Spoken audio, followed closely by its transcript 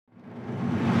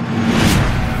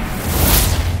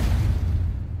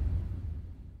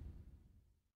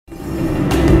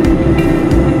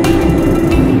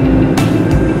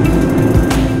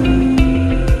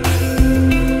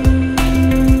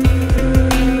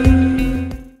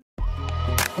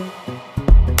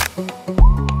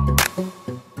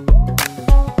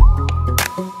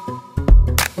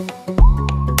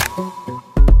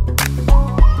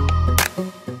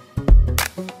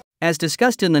As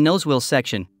discussed in the nosewheel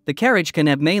section, the carriage can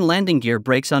have main landing gear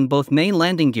brakes on both main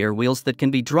landing gear wheels that can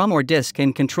be drum or disc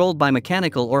and controlled by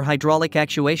mechanical or hydraulic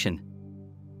actuation.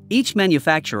 Each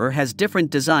manufacturer has different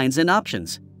designs and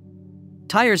options.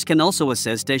 Tires can also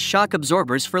assist as shock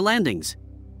absorbers for landings.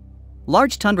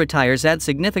 Large tundra tires add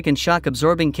significant shock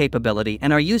absorbing capability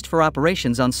and are used for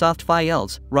operations on soft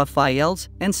fields, rough fields,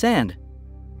 and sand.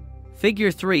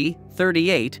 Figure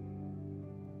 3.38.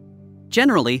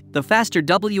 Generally, the faster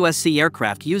WSC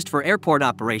aircraft used for airport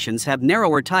operations have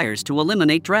narrower tires to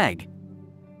eliminate drag.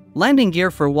 Landing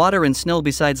gear for water and snow.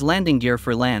 Besides landing gear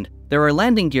for land, there are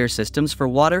landing gear systems for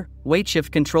water, weight shift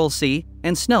control sea,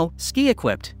 and snow, ski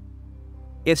equipped.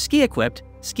 If ski equipped,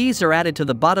 skis are added to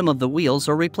the bottom of the wheels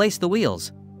or replace the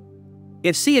wheels.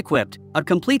 If sea equipped, a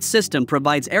complete system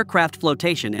provides aircraft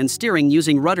flotation and steering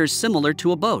using rudders similar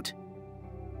to a boat.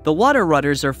 The water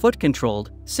rudders are foot-controlled,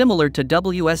 similar to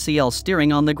WSCL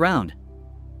steering on the ground.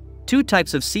 Two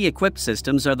types of sea-equipped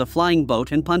systems are the flying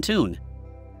boat and pontoon.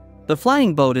 The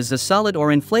flying boat is a solid or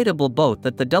inflatable boat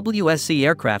that the WSC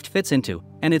aircraft fits into,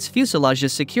 and its fuselage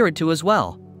is secured to as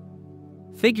well.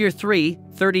 Figure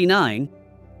 3.39.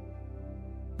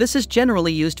 This is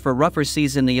generally used for rougher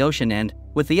seas in the ocean and,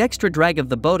 with the extra drag of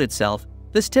the boat itself,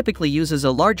 this typically uses a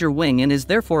larger wing and is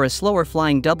therefore a slower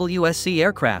flying WSC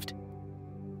aircraft.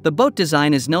 The boat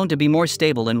design is known to be more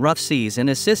stable in rough seas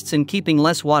and assists in keeping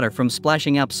less water from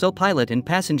splashing up so pilot and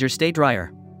passenger stay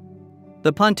drier.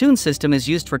 The pontoon system is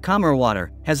used for calmer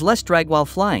water, has less drag while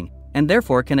flying, and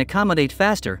therefore can accommodate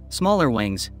faster, smaller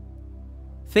wings.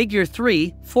 Figure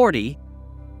 3.40.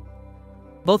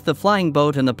 Both the flying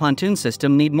boat and the pontoon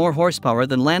system need more horsepower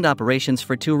than land operations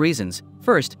for two reasons.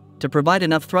 First, to provide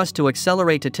enough thrust to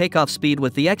accelerate to takeoff speed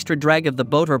with the extra drag of the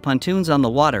boat or pontoons on the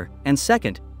water, and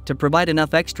second, to provide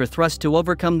enough extra thrust to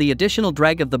overcome the additional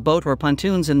drag of the boat or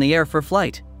pontoons in the air for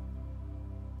flight.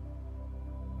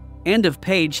 End of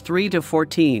page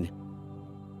 3-14.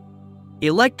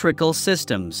 Electrical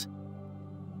systems.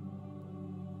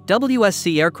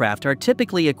 WSC aircraft are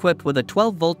typically equipped with a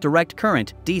 12-volt direct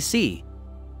current, DC.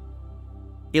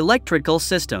 Electrical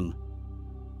system.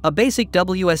 A basic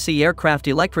WSC aircraft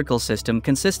electrical system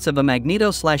consists of a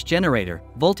magneto/generator,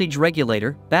 voltage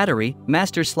regulator, battery,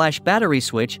 master/battery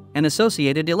switch, and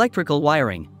associated electrical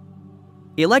wiring.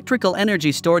 Electrical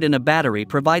energy stored in a battery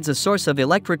provides a source of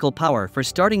electrical power for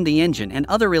starting the engine and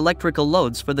other electrical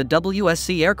loads for the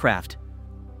WSC aircraft.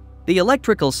 The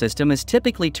electrical system is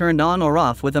typically turned on or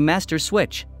off with a master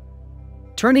switch.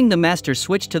 Turning the master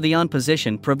switch to the on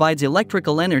position provides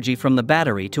electrical energy from the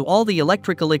battery to all the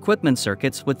electrical equipment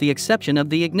circuits with the exception of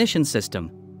the ignition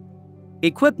system.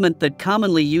 Equipment that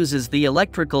commonly uses the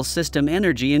electrical system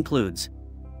energy includes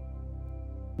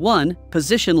 1.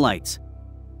 Position lights.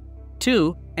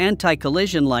 2.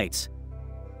 Anti-collision lights.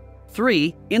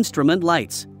 3. Instrument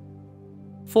lights.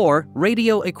 4.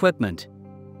 Radio equipment.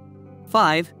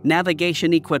 5.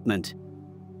 Navigation equipment.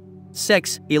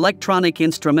 6. Electronic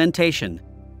instrumentation.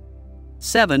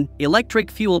 7.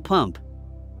 Electric fuel pump.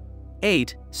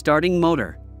 8. Starting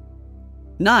motor.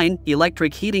 9.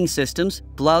 Electric heating systems,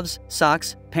 gloves,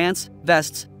 socks, pants,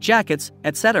 vests, jackets,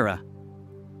 etc.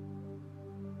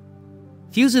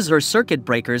 Fuses or circuit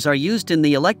breakers are used in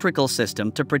the electrical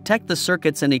system to protect the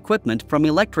circuits and equipment from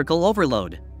electrical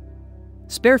overload.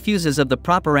 Spare fuses of the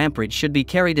proper amperage should be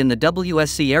carried in the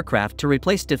WSC aircraft to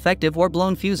replace defective or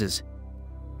blown fuses.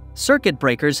 Circuit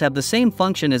breakers have the same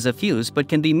function as a fuse but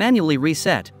can be manually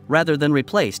reset, rather than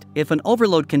replaced, if an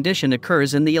overload condition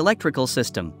occurs in the electrical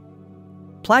system.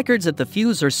 Placards at the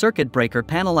fuse or circuit breaker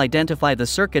panel identify the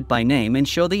circuit by name and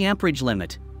show the amperage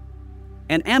limit.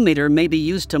 An ammeter may be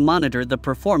used to monitor the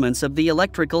performance of the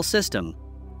electrical system.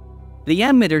 The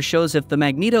ammeter shows if the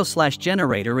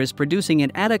magneto/generator is producing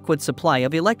an adequate supply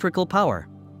of electrical power.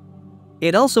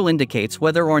 It also indicates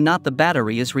whether or not the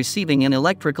battery is receiving an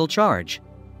electrical charge.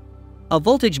 A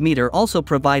voltage meter also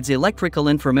provides electrical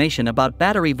information about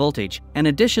battery voltage and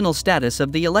additional status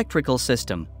of the electrical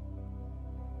system.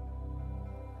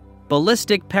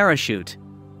 Ballistic parachute.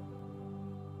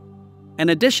 An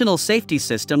additional safety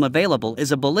system available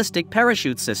is a ballistic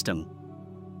parachute system.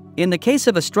 In the case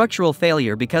of a structural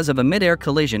failure because of a mid-air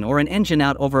collision or an engine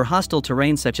out over hostile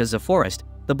terrain such as a forest,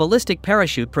 the ballistic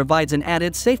parachute provides an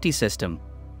added safety system.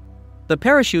 The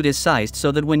parachute is sized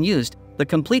so that when used, the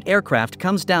complete aircraft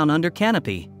comes down under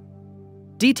canopy.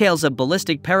 Details of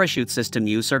ballistic parachute system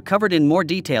use are covered in more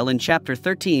detail in Chapter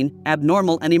 13,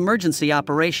 Abnormal and Emergency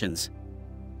Operations.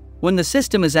 When the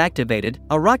system is activated,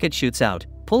 a rocket shoots out,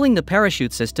 pulling the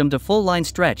parachute system to full line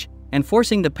stretch, and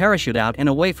forcing the parachute out and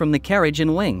away from the carriage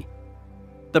and wing.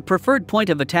 The preferred point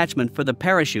of attachment for the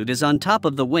parachute is on top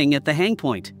of the wing at the hang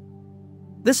point.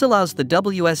 This allows the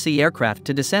WSC aircraft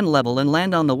to descend level and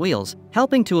land on the wheels,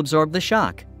 helping to absorb the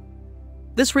shock.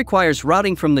 This requires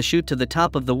routing from the chute to the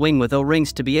top of the wing with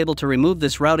O-rings to be able to remove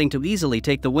this routing to easily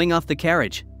take the wing off the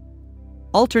carriage.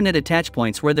 Alternate attach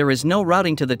points where there is no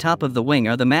routing to the top of the wing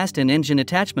are the mast and engine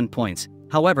attachment points.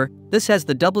 However, this has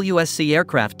the WSC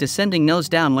aircraft descending nose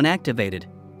down when activated.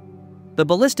 The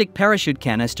ballistic parachute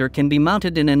canister can be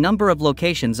mounted in a number of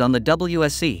locations on the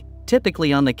WSC,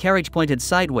 typically on the carriage pointed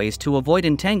sideways to avoid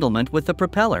entanglement with the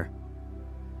propeller.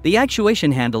 The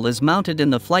actuation handle is mounted in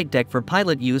the flight deck for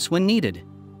pilot use when needed.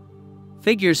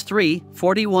 Figures 3,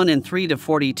 41 and 3 to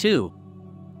 42.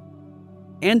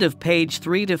 End of page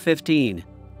 3 to 15.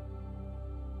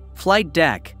 Flight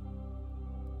deck.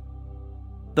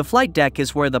 The flight deck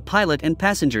is where the pilot and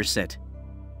passengers sit.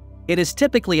 It is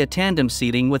typically a tandem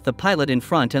seating with the pilot in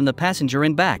front and the passenger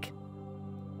in back.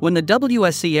 When the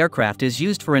WSC aircraft is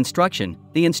used for instruction,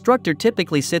 the instructor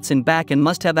typically sits in back and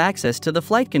must have access to the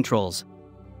flight controls.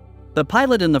 The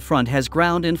pilot in the front has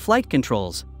ground and flight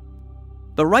controls.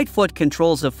 The right foot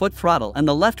controls the foot throttle and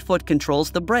the left foot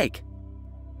controls the brake.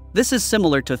 This is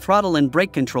similar to throttle and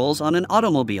brake controls on an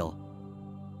automobile.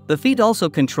 The feet also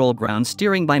control ground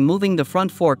steering by moving the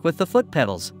front fork with the foot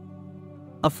pedals.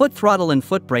 A foot throttle and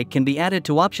foot brake can be added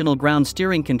to optional ground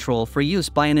steering control for use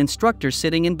by an instructor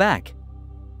sitting in back.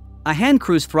 A hand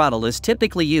cruise throttle is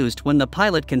typically used when the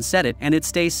pilot can set it and it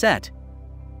stays set.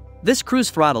 This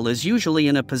cruise throttle is usually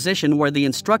in a position where the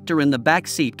instructor in the back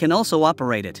seat can also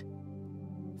operate it.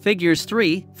 Figures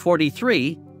 3,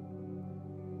 43.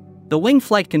 The wing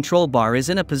flight control bar is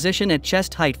in a position at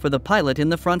chest height for the pilot in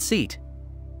the front seat.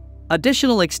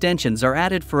 Additional extensions are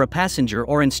added for a passenger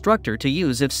or instructor to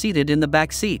use if seated in the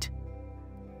back seat.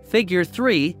 Figure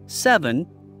 3, 7.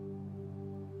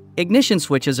 Ignition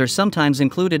switches are sometimes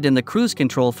included in the cruise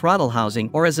control throttle housing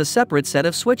or as a separate set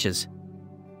of switches.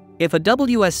 If a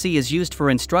WSC is used for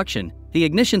instruction, the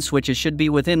ignition switches should be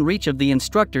within reach of the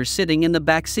instructor sitting in the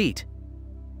back seat.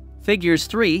 Figures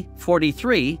 3,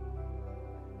 43.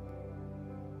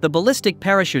 The ballistic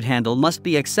parachute handle must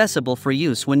be accessible for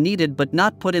use when needed but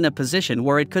not put in a position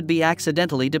where it could be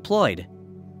accidentally deployed.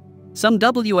 Some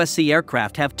WSC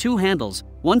aircraft have two handles,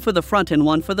 one for the front and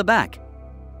one for the back.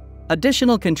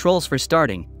 Additional controls for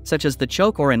starting, such as the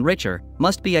choke or enricher,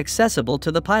 must be accessible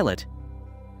to the pilot.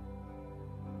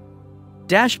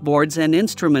 Dashboards and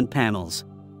instrument panels.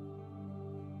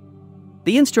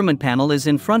 The instrument panel is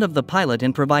in front of the pilot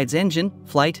and provides engine,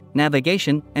 flight,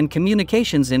 navigation, and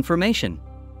communications information.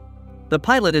 The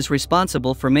pilot is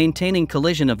responsible for maintaining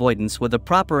collision avoidance with a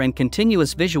proper and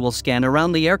continuous visual scan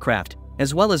around the aircraft,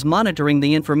 as well as monitoring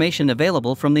the information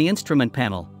available from the instrument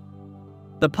panel.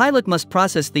 The pilot must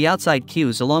process the outside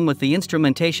cues along with the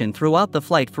instrumentation throughout the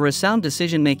flight for a sound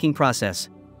decision-making process.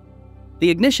 The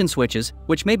ignition switches,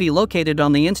 which may be located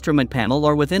on the instrument panel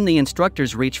or within the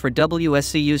instructor's reach for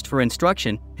WSC used for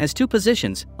instruction, has two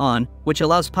positions: on, which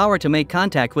allows power to make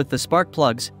contact with the spark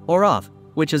plugs, or off,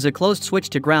 which is a closed switch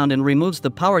to ground and removes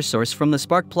the power source from the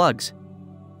spark plugs.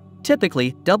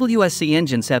 Typically, WSC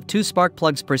engines have two spark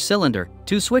plugs per cylinder,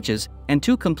 two switches, and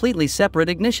two completely separate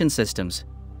ignition systems.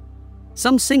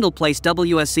 Some single-place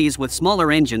WSCs with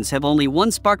smaller engines have only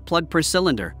one spark plug per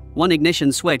cylinder, one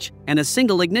ignition switch, and a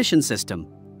single ignition system.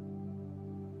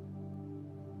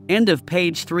 End of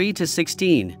page 3 to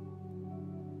 16.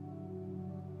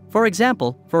 For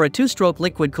example, for a two-stroke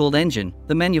liquid-cooled engine,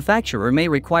 the manufacturer may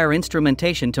require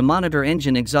instrumentation to monitor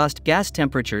engine exhaust gas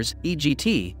temperatures,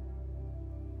 EGT,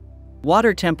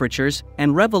 water temperatures,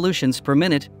 and revolutions per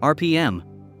minute, RPM.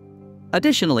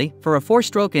 Additionally, for a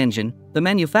four-stroke engine, the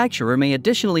manufacturer may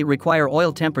additionally require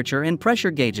oil temperature and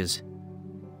pressure gauges.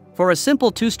 For a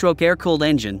simple two-stroke air-cooled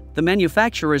engine, the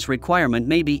manufacturer's requirement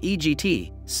may be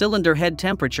EGT, cylinder head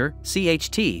temperature,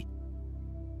 CH.3,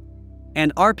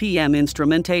 and RPM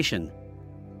instrumentation.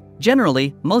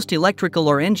 Generally, most electrical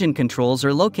or engine controls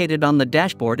are located on the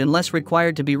dashboard unless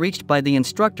required to be reached by the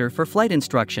instructor for flight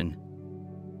instruction.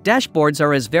 Dashboards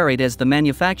are as varied as the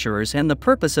manufacturers and the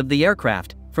purpose of the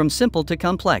aircraft, from simple to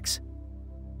complex.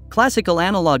 Classical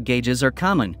analog gauges are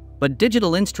common, but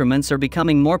digital instruments are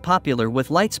becoming more popular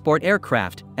with light sport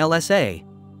aircraft, LSA.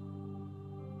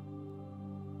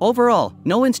 Overall,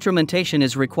 no instrumentation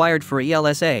is required for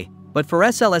ELSA, but for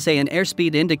SLSA an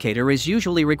airspeed indicator is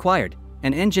usually required,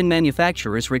 and engine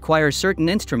manufacturers require certain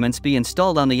instruments be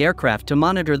installed on the aircraft to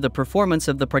monitor the performance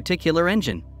of the particular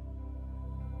engine.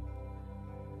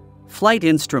 Flight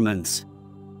instruments.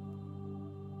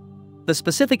 The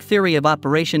specific theory of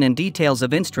operation and details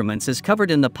of instruments is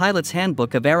covered in the Pilot's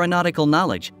Handbook of Aeronautical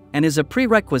Knowledge, and is a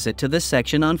prerequisite to this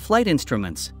section on flight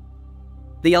instruments.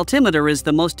 The altimeter is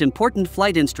the most important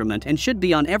flight instrument and should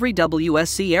be on every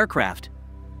WSC aircraft.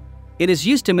 It is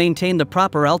used to maintain the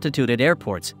proper altitude at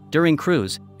airports, during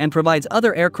cruise, and provides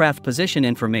other aircraft position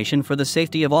information for the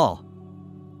safety of all.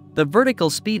 The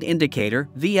vertical speed indicator,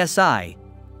 VSI,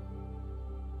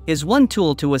 is one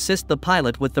tool to assist the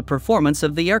pilot with the performance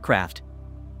of the aircraft.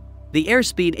 The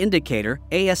airspeed indicator,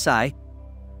 ASI,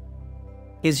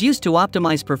 is used to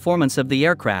optimize performance of the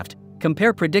aircraft,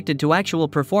 compare predicted to actual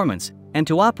performance, and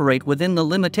to operate within the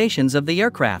limitations of the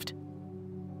aircraft.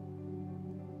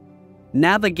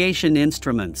 Navigation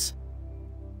instruments.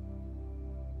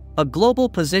 A global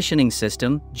positioning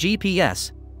system,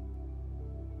 GPS,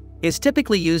 is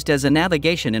typically used as a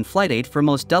navigation and flight aid for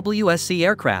most WSC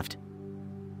aircraft.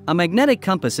 A magnetic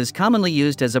compass is commonly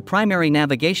used as a primary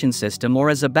navigation system or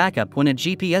as a backup when a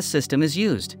GPS system is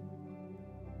used.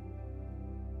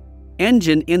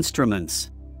 Engine instruments.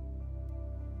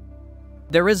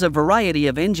 There is a variety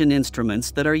of engine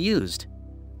instruments that are used.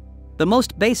 The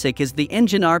most basic is the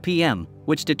engine RPM,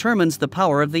 which determines the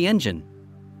power of the engine.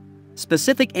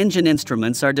 Specific engine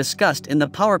instruments are discussed in the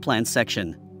Powerplant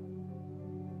section.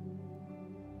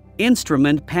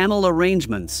 Instrument panel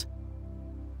arrangements.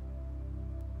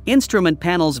 Instrument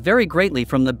panels vary greatly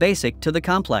from the basic to the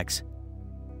complex.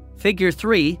 Figure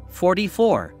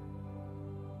 3.44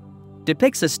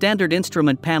 depicts a standard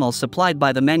instrument panel supplied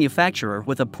by the manufacturer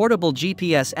with a portable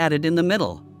GPS added in the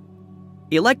middle.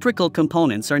 Electrical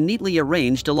components are neatly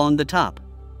arranged along the top.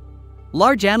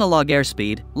 Large analog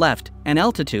airspeed, left, and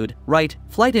altitude, right,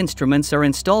 flight instruments are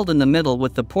installed in the middle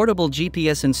with the portable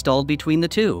GPS installed between the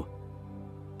two.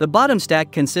 The bottom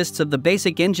stack consists of the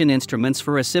basic engine instruments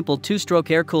for a simple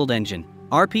two-stroke air-cooled engine,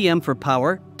 RPM for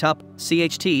power, top,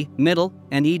 CH.3, middle,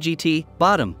 and EGT,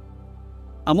 bottom.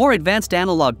 A more advanced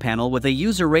analog panel with a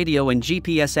user radio and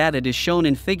GPS added is shown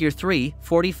in Figure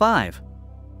 3.45.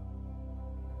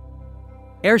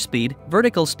 Airspeed,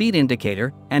 vertical speed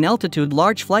indicator, and altitude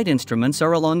large flight instruments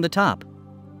are along the top.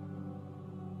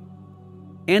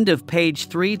 End of page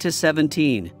 3 to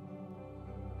 17.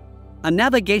 A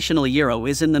navigational gyro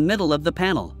is in the middle of the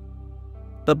panel.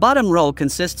 The bottom row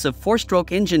consists of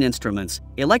four-stroke engine instruments,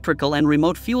 electrical and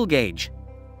remote fuel gauge.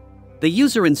 The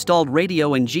user-installed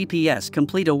radio and GPS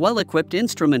complete a well-equipped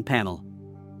instrument panel.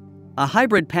 A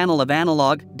hybrid panel of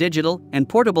analog, digital, and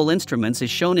portable instruments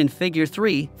is shown in Figure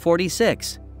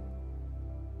 3.46.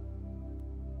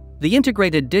 The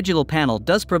integrated digital panel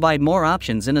does provide more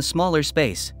options in a smaller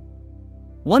space.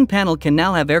 One panel can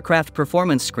now have aircraft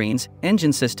performance screens,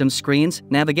 engine systems screens,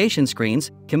 navigation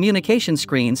screens, communication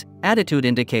screens, attitude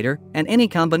indicator, and any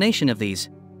combination of these.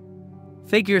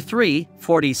 Figure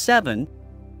 3.47.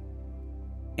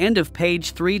 End of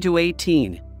page 3 to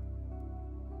 18.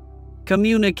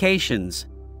 Communications.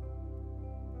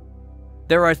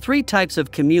 There are three types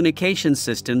of communication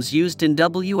systems used in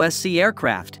WSC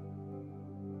aircraft.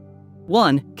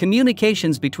 1.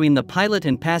 Communications between the pilot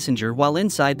and passenger while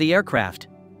inside the aircraft.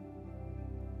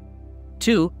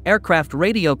 2. Aircraft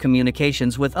radio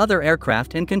communications with other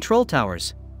aircraft and control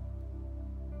towers.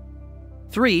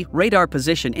 3. Radar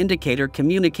position indicator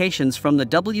communications from the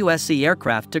WSC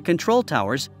aircraft to control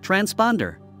towers,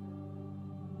 transponder.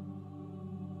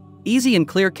 Easy and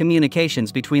clear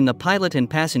communications between the pilot and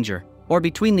passenger, or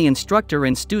between the instructor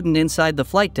and student inside the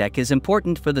flight deck is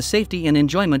important for the safety and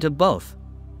enjoyment of both.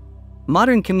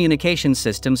 Modern communication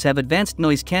systems have advanced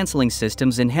noise-canceling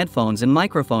systems in headphones and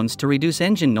microphones to reduce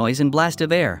engine noise and blast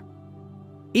of air.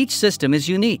 Each system is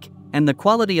unique, and the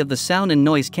quality of the sound and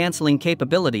noise-canceling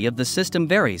capability of the system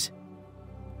varies.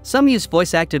 Some use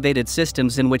voice-activated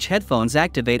systems in which headphones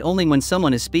activate only when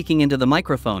someone is speaking into the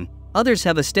microphone. Others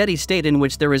have a steady state in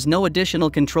which there is no additional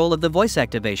control of the voice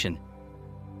activation.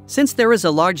 Since there is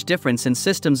a large difference in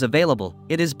systems available,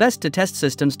 it is best to test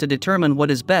systems to determine what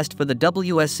is best for the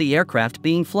WSC aircraft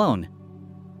being flown.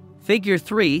 Figure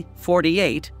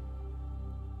 3.48.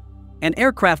 An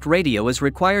aircraft radio is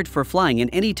required for flying in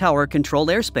any tower-controlled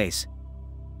airspace.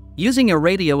 Using a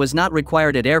radio is not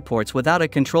required at airports without a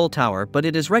control tower, but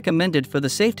it is recommended for the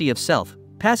safety of self,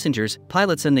 passengers,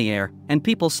 pilots in the air, and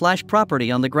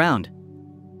people/property on the ground.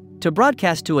 To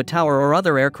broadcast to a tower or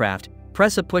other aircraft,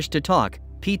 press a push-to-talk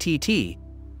 (PTT)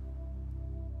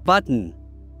 button.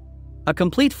 A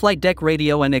complete flight deck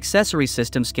radio and accessory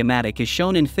system schematic is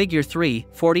shown in Figure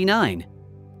 3.49.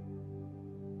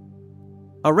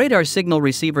 A radar signal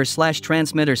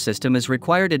receiver/transmitter system is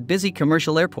required at busy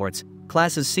commercial airports,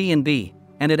 classes C and B,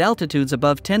 and at altitudes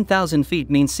above 10,000 feet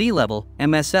mean sea level,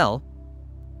 MSL,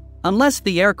 unless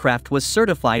the aircraft was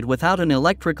certified without an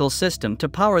electrical system to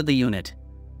power the unit.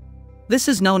 This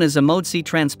is known as a Mode C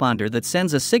transponder that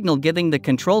sends a signal giving the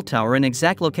control tower an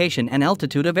exact location and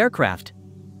altitude of aircraft.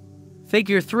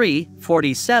 Figure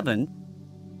 3.47.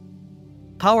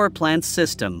 Powerplant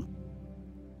System.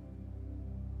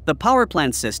 The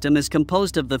powerplant system is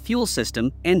composed of the fuel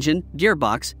system, engine,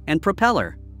 gearbox, and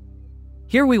propeller.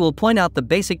 Here we will point out the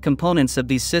basic components of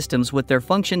these systems with their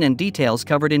function and details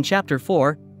covered in Chapter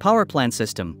 4, Powerplant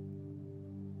System.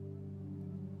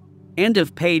 End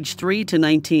of page 3 to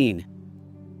 19.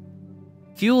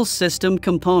 Fuel system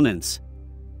components.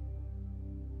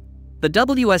 The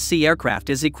WSC aircraft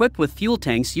is equipped with fuel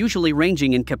tanks usually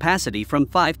ranging in capacity from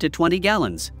 5 to 20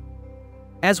 gallons.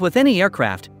 As with any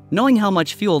aircraft, knowing how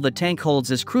much fuel the tank holds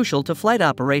is crucial to flight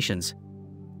operations.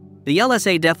 The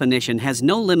LSA definition has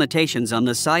no limitations on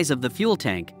the size of the fuel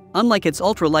tank, unlike its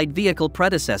ultralight vehicle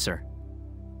predecessor.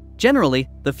 Generally,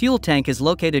 the fuel tank is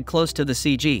located close to the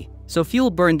CG, so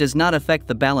fuel burn does not affect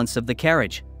the balance of the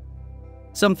carriage.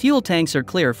 Some fuel tanks are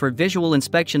clear for visual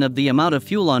inspection of the amount of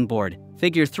fuel on board,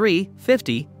 Figure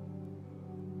 3.50,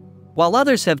 while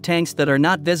others have tanks that are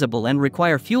not visible and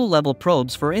require fuel level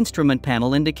probes for instrument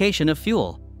panel indication of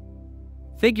fuel.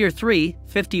 Figure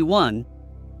 3.51.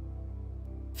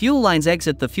 Fuel lines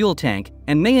exit the fuel tank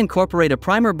and may incorporate a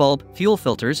primer bulb, fuel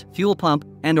filters, fuel pump,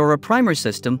 and/or a primer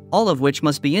system, all of which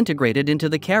must be integrated into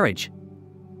the carriage.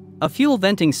 A fuel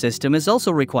venting system is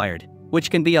also required, which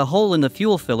can be a hole in the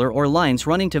fuel filler or lines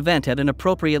running to vent at an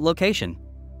appropriate location.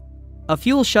 A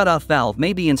fuel shutoff valve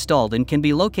may be installed and can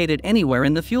be located anywhere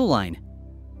in the fuel line.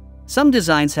 Some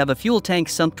designs have a fuel tank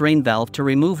sump drain valve to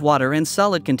remove water and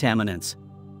solid contaminants.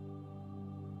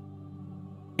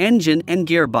 Engine and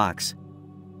gearbox.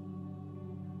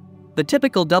 The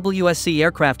typical WSC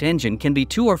aircraft engine can be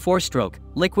 2 or 4-stroke,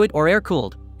 liquid or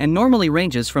air-cooled, and normally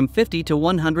ranges from 50 to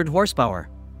 100 horsepower.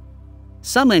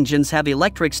 Some engines have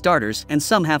electric starters and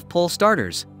some have pull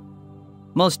starters.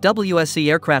 Most WSC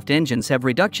aircraft engines have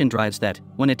reduction drives that,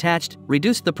 when attached,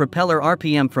 reduce the propeller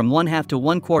RPM from 1/2 to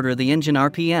 1/4 the engine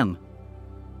RPM.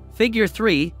 Figure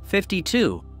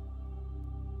 3.52.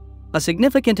 A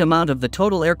significant amount of the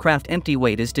total aircraft empty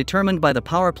weight is determined by the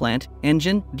powerplant,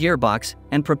 engine, gearbox,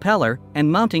 and propeller,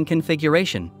 and mounting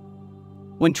configuration.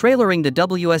 When trailering the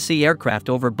WSC aircraft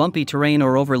over bumpy terrain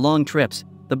or over long trips,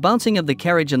 the bouncing of the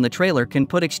carriage and the trailer can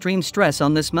put extreme stress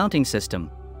on this mounting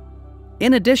system.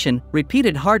 In addition,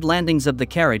 repeated hard landings of the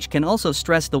carriage can also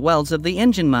stress the welds of the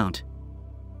engine mount.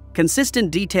 Consistent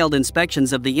detailed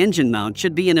inspections of the engine mount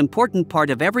should be an important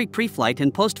part of every pre-flight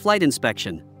and post-flight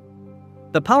inspection.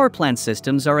 The powerplant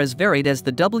systems are as varied as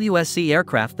the WSC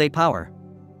aircraft they power.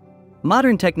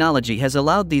 Modern technology has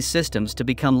allowed these systems to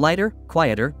become lighter,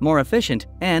 quieter, more efficient,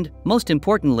 and, most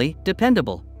importantly,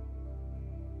 dependable.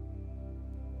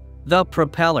 The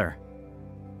propeller.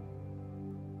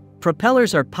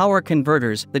 Propellers are power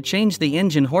converters that change the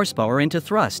engine horsepower into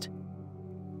thrust.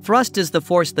 Thrust is the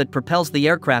force that propels the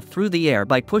aircraft through the air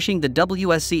by pushing the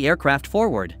WSC aircraft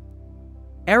forward.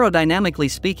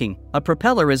 Aerodynamically speaking, a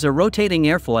propeller is a rotating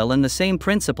airfoil, and the same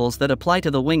principles that apply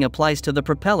to the wing applies to the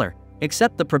propeller,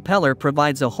 except the propeller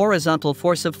provides a horizontal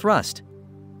force of thrust.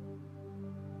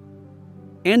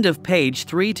 End of page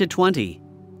 3 to 20.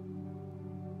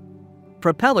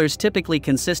 Propellers typically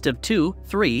consist of 2,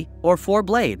 3, or 4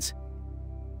 blades.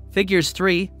 Figures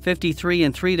 3.53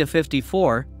 and 3 to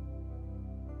 54.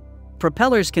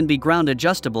 Propellers can be ground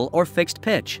adjustable or fixed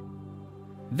pitch.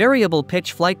 Variable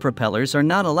pitch flight propellers are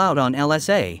not allowed on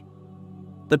LSA.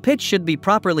 The pitch should be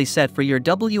properly set for your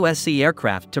WSC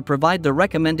aircraft to provide the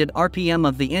recommended RPM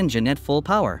of the engine at full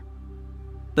power.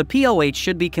 The POH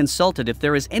should be consulted if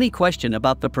there is any question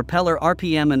about the propeller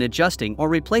RPM and adjusting or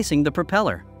replacing the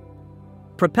propeller.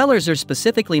 Propellers are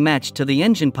specifically matched to the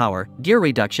engine power, gear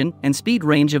reduction, and speed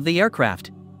range of the aircraft.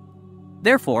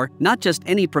 Therefore, not just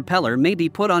any propeller may be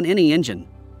put on any engine.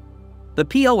 The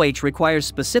POH requires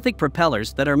specific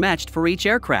propellers that are matched for each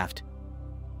aircraft.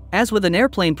 As with an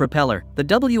airplane propeller, the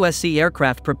WSC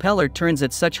aircraft propeller turns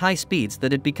at such high speeds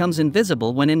that it becomes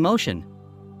invisible when in motion.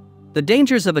 The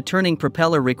dangers of a turning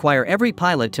propeller require every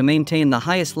pilot to maintain the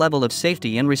highest level of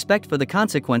safety and respect for the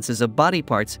consequences of body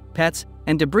parts, pets,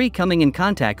 and debris coming in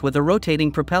contact with a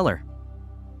rotating propeller.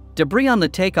 Debris on the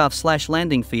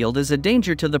takeoff/landing field is a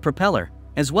danger to the propeller,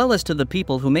 as well as to the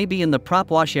people who may be in the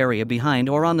prop wash area behind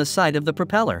or on the side of the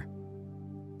propeller.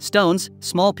 Stones,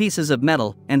 small pieces of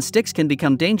metal, and sticks can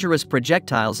become dangerous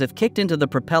projectiles if kicked into the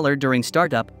propeller during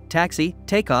startup, taxi,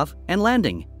 takeoff, and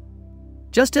landing.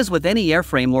 Just as with any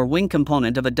airframe or wing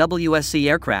component of a WSC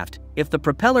aircraft, if the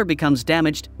propeller becomes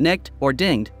damaged, nicked, or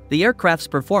dinged, the aircraft's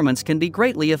performance can be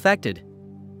greatly affected.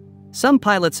 Some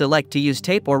pilots elect to use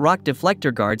tape or rock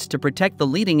deflector guards to protect the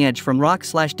leading edge from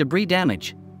rock/debris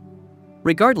damage.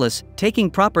 Regardless, taking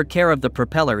proper care of the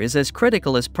propeller is as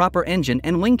critical as proper engine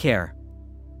and wing care.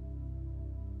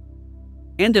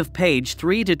 End of page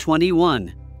 3 to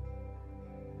 21.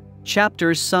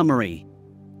 Chapter Summary.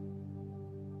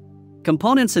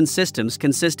 Components and systems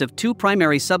consist of two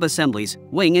primary subassemblies,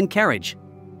 wing and carriage.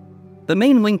 The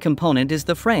main wing component is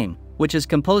the frame, which is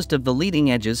composed of the leading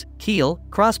edges, keel,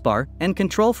 crossbar, and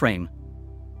control frame.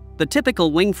 The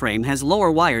typical wing frame has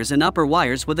lower wires and upper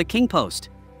wires with a king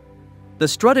post. The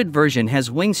strutted version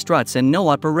has wing struts and no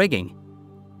upper rigging.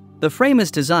 The frame is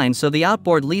designed so the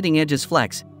outboard leading edges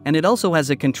flex, and it also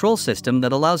has a control system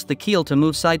that allows the keel to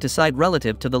move side to side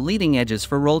relative to the leading edges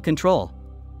for roll control.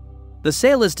 The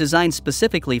sail is designed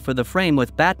specifically for the frame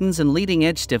with battens and leading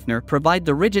edge stiffener provide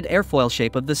the rigid airfoil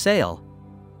shape of the sail.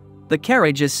 The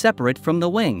carriage is separate from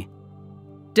the wing.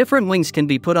 Different wings can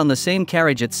be put on the same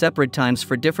carriage at separate times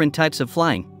for different types of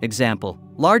flying. Example,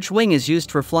 large wing is used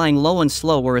for flying low and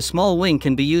slow, where a small wing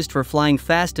can be used for flying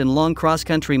fast and long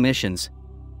cross-country missions.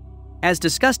 As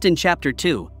discussed in Chapter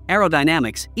 2,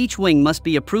 Aerodynamics, each wing must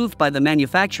be approved by the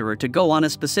manufacturer to go on a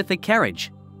specific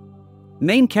carriage.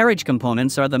 Main carriage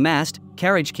components are the mast,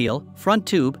 carriage keel, front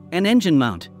tube, and engine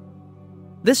mount.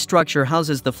 This structure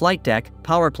houses the flight deck,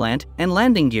 power plant, and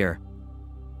landing gear.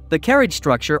 The carriage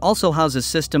structure also houses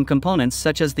system components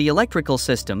such as the electrical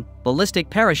system, ballistic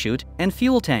parachute, and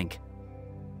fuel tank.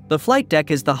 The flight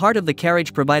deck is the heart of the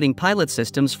carriage, providing pilot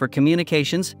systems for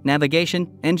communications, navigation,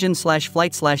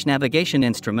 engine/flight/navigation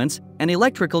instruments, and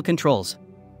electrical controls.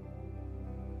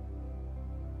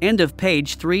 End of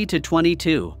page 3 to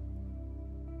 22.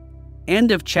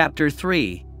 End of Chapter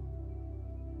 3.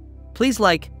 Please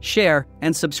like, share,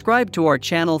 and subscribe to our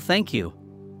channel. Thank you.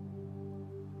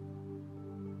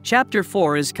 Chapter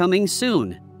 4 is coming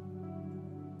soon.